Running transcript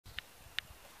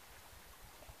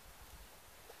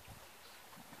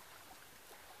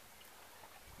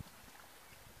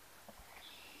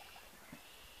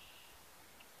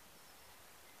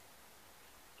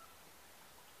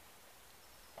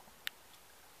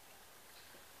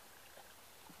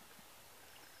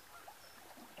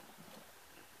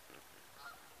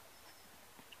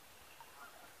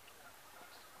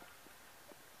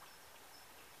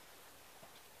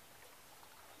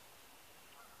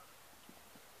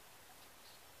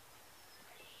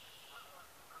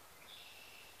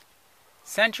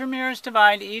Centromeres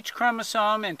divide each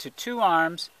chromosome into two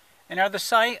arms and are the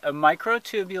site of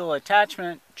microtubule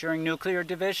attachment during nuclear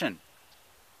division.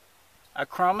 A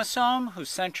chromosome whose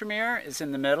centromere is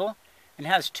in the middle and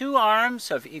has two arms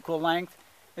of equal length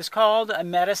is called a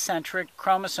metacentric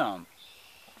chromosome.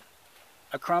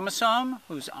 A chromosome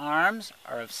whose arms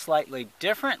are of slightly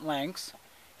different lengths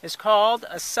is called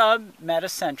a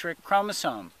submetacentric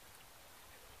chromosome.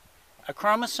 A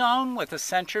chromosome with a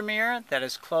centromere that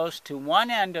is close to one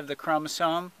end of the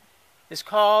chromosome is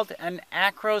called an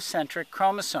acrocentric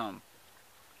chromosome.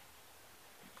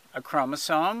 A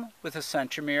chromosome with a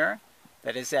centromere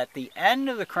that is at the end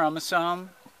of the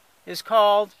chromosome is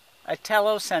called a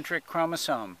telocentric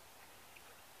chromosome.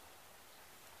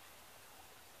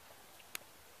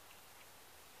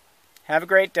 Have a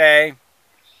great day.